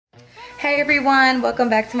Hey everyone, welcome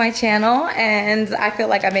back to my channel. And I feel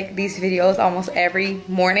like I make these videos almost every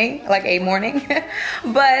morning, like a morning.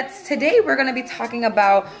 But today we're gonna be talking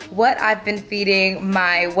about what I've been feeding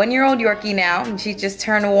my 1-year-old Yorkie now. And she just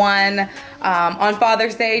turned 1 on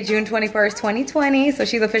Father's Day, June 21st, 2020. So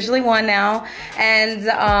she's officially 1 now.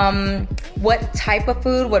 And what type of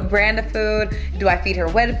food, what brand of food, do I feed her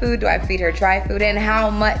wet food, do I feed her dry food, and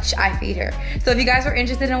how much I feed her. So if you guys are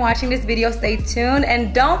interested in watching this video, stay tuned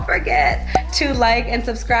and don't forget to like and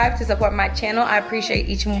subscribe to support my channel. I appreciate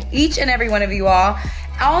each and every one of you all.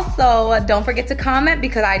 Also, don't forget to comment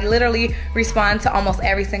because I literally respond to almost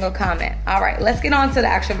every single comment. All right, let's get on to the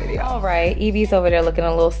actual video. All right, Eevee's over there looking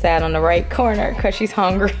a little sad on the right corner because she's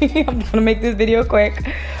hungry. I'm gonna make this video quick.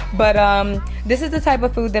 But this is the type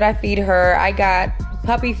of food that I feed her. I got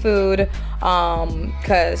puppy food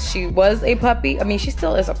because she was a puppy. I mean, she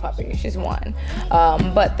still is a puppy. She's 1.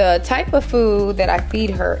 But the type of food that I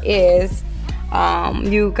feed her is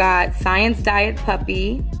you got Science Diet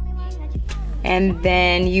Puppy, and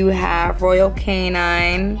then you have Royal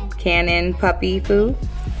Canin puppy food.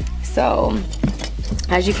 So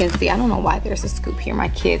as you can see, I don't know why there's a scoop here. My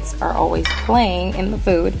kids are always playing in the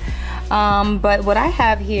food. But what I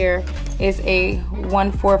have here is a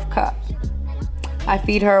 1/4 cup. I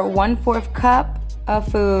feed her 1/4 cup of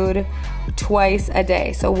food twice a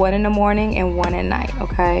day. So 1 in the morning and 1 at night,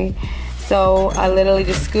 okay? So I literally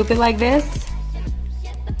just scoop it like this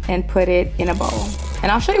and put it in a bowl.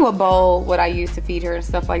 And I'll show you what I use to feed her and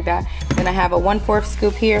stuff like that. Then I have a 1/4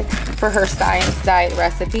 scoop here for her Science Diet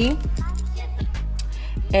recipe.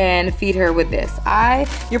 And feed her with this.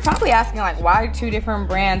 You're probably asking like, why 2 different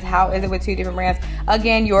brands? How is it with 2 different brands?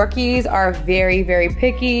 Again, Yorkies are very, very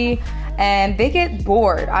picky and they get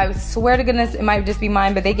bored. I swear to goodness, it might just be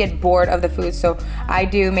mine, but they get bored of the food. So I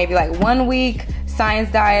do maybe like 1 week Science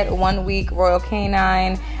Diet, 1 week Royal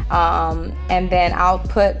Canin, and then I'll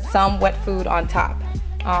put some wet food on top.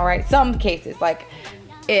 All right, some cases, like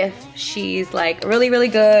if she's like really, really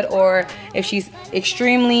good, or if she's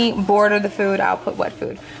extremely bored of the food, I'll put wet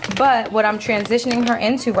food. But what I'm transitioning her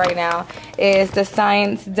into right now is the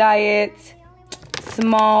Science Diet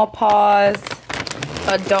Small Paws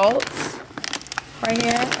Adults right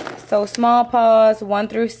here. So Small Paws 1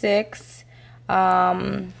 through 6.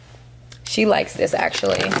 She likes this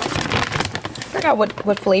actually. I forgot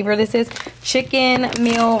what flavor this is. Chicken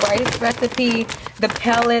meal rice recipe. The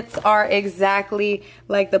pellets are exactly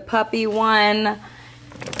like the puppy one.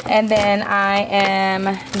 And then I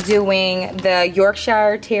am doing the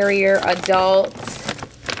Yorkshire Terrier adult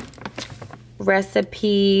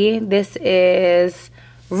recipe. This is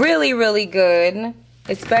really, really good,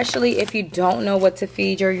 especially if you don't know what to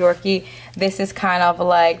feed your Yorkie. This is kind of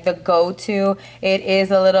like the go-to. It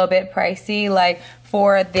is a little bit pricey. Like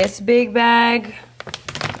for this big bag,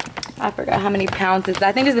 I forgot how many pounds this is.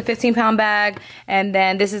 I think it's a 15-pound bag, and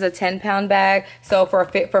then this is a 10-pound bag. So for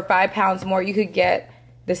 5 pounds more, you could get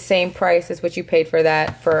the same price as what you paid for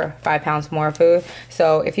that for 5 pounds more food.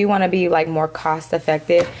 So if you want to be like more cost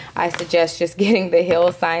effective, I suggest just getting the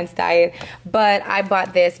Hill Science Diet. But I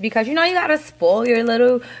bought this because, you know, you gotta spoil your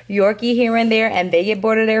little Yorkie here and there, and they get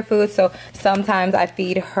bored of their food. So sometimes I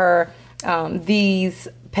feed her these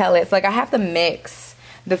pellets. Like I have to mix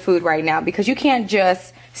the food right now because you can't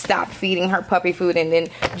just stop feeding her puppy food and then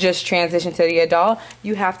just transition to the adult.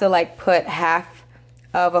 You have to like put 1/2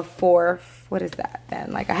 of a 1/4, what is that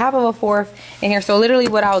then? Like a 1/2 of a 1/4 in here. So literally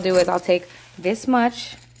what I'll do is I'll take this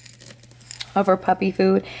much of her puppy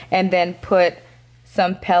food and then put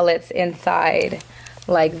some pellets inside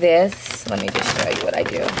like this. Let me just show you what I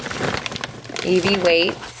do. Eevee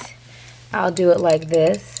waits. I'll do it like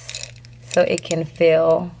this so it can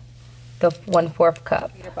fill the 1/4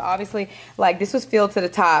 cup. But obviously, like this was filled to the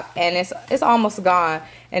top and it's almost gone,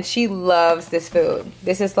 and she loves this food.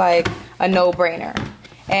 This is like a no-brainer.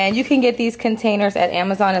 And you can get these containers at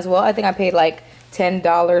Amazon as well. I think I paid like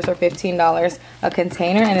 $10 or $15 a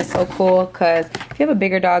container, and it's so cool because if you have a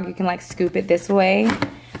bigger dog, you can like scoop it this way,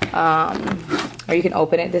 or you can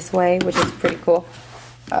open it this way, which is pretty cool.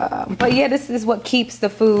 But yeah, this is what keeps the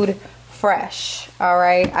food fresh. All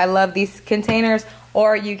right, I love these containers.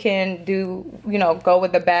 Or you can do, you know, go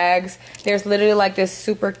with the bags. There's literally like this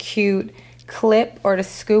super cute clip or the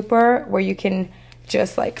scooper where you can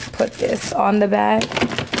just like put this on the bag.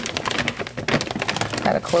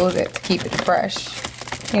 Gotta close it to keep it fresh.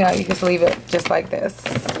 You know, you just leave it just like this,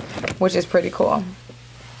 which is pretty cool.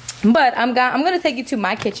 But I'm gonna take you to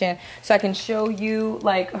my kitchen so I can show you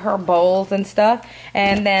like her bowls and stuff.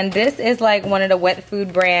 And then this is like one of the wet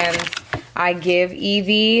food brands I give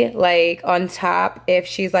Eevee like on top if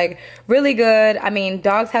she's like really good. I mean,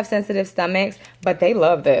 dogs have sensitive stomachs, but they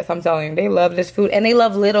love this. I'm telling you, they love this food, and they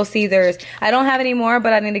love Little Caesars. I don't have any more,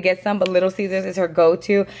 but I need to get some. But Little Caesars is her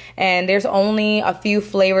go-to, and there's only a few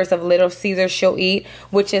flavors of Little Caesars she'll eat,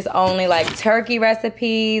 which is only like turkey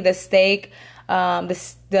recipe, the steak,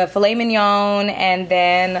 the filet mignon, and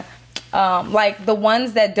then like the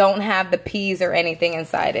ones that don't have the peas or anything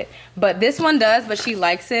inside it. But this one does, but she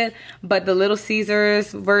likes it. But the Little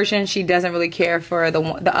Caesars version, she doesn't really care for the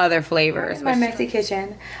other flavors. My messy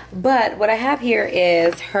kitchen. But what I have here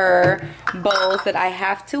is her bowls that I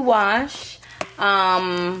have to wash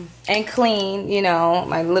and clean. You know,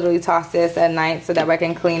 I literally toss this at night so that I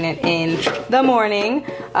can clean it in the morning.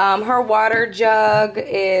 Her water jug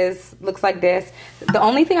looks like this. The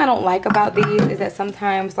only thing I don't like about these is that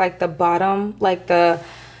sometimes like the bottom, like the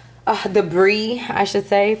debris, I should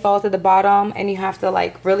say, falls at the bottom, and you have to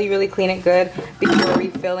like really clean it good before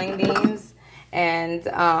refilling these. And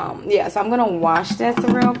yeah, so I'm gonna wash this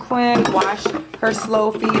real quick, wash her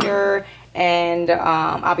slow feeder, and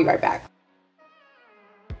I'll be right back.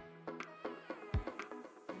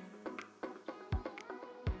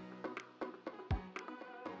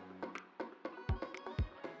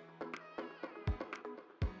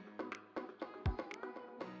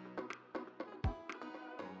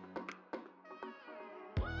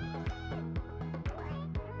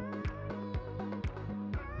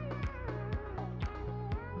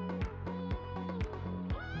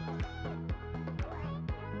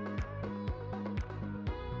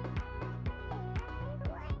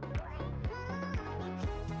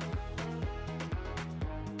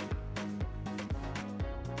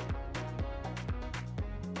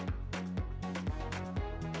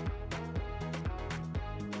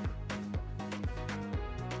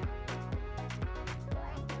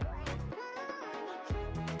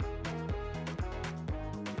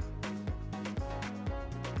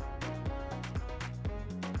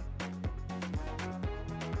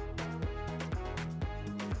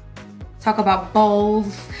 Talk about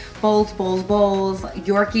bowls.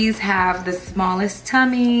 Yorkies have the smallest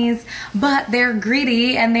tummies, but they're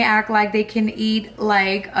greedy and they act like they can eat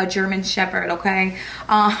like a German Shepherd, okay?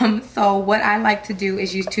 So what I like to do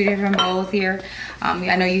is use two different bowls here.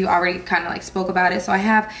 I know you already kind of like spoke about it. So I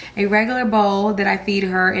have a regular bowl that I feed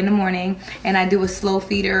her in the morning, and I do a slow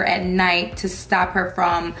feeder at night to stop her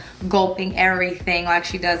from gulping everything like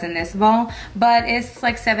she does in this bowl. But it's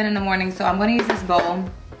like 7 in the morning, so I'm gonna use this bowl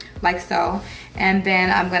like so, and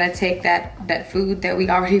then I'm gonna take that food that we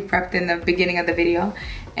already prepped in the beginning of the video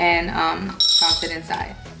and toss it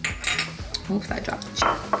inside. Oops, I dropped the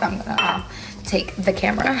chip. I'm gonna take the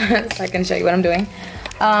camera so I can show you what I'm doing.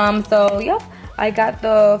 So yep, I got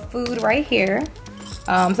the food right here.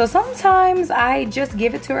 So sometimes I just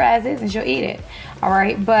give it to her as is and she'll eat it, all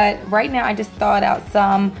right? But right now I just thawed out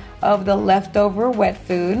some of the leftover wet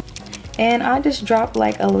food, and I just dropped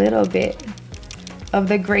like a little bit of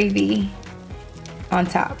the gravy on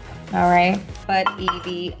top, all right? But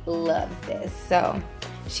Eevee loves this, so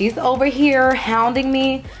she's over here hounding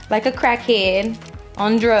me like a crackhead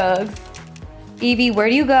on drugs. Eevee, where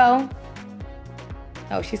do you go?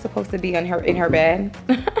 Oh, she's supposed to be in her bed.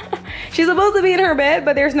 She's supposed to be in her bed,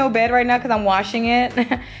 but there's no bed right now because I'm washing it.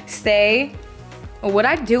 Stay. What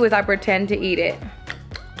I do is I pretend to eat it,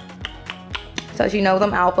 so she knows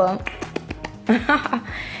I'm alpha.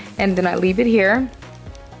 And then I leave it here.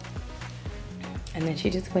 And then she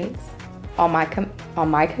just waits on my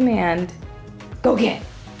command. Go get.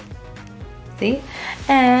 See?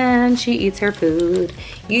 And she eats her food.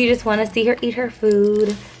 You just want to see her eat her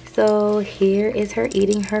food. So here is her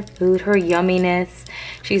eating her food, her yumminess.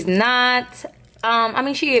 She's not, I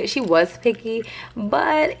mean, she was picky,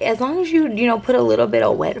 but as long as you know, put a little bit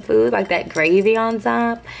of wet food, like that gravy on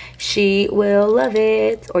top, she will love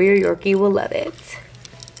it, or your Yorkie will love it.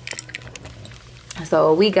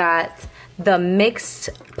 So we got the mixed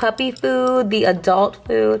puppy food, the adult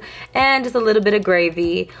food, and just a little bit of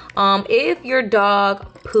gravy. If your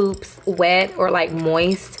dog poops wet or like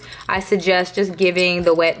moist, I suggest just giving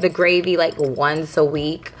the gravy like once a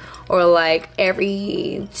week, or like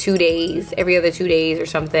every 2 days, every other 2 days or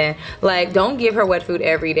something. Like, don't give her wet food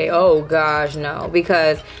every day. Oh gosh, no,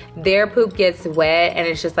 because their poop gets wet and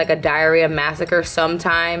it's just like a diarrhea massacre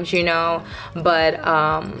sometimes, you know. But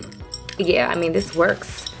yeah, I mean, this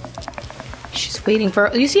works. She's waiting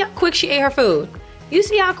for, you see how quick she ate her food? You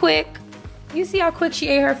see how quick she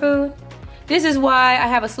ate her food? This is why I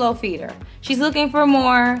have a slow feeder. She's looking for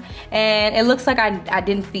more, and it looks like I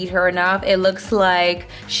didn't feed her enough. It looks like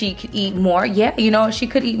she could eat more. Yeah, you know, she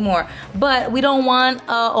could eat more. But we don't want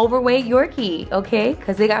a overweight Yorkie, okay?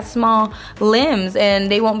 Because they got small limbs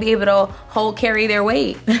and they won't be able to carry their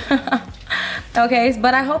weight. Okay,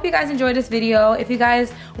 but I hope you guys enjoyed this video. If you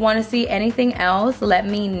guys want to see anything else, let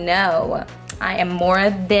me know. I am more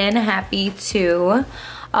than happy to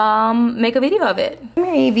make a video of it. Come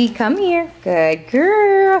here, Eevee, come here. Good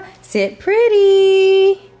girl. Sit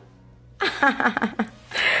pretty.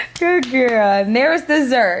 Good girl. And there's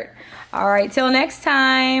dessert. All right, till next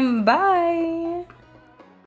time. Bye.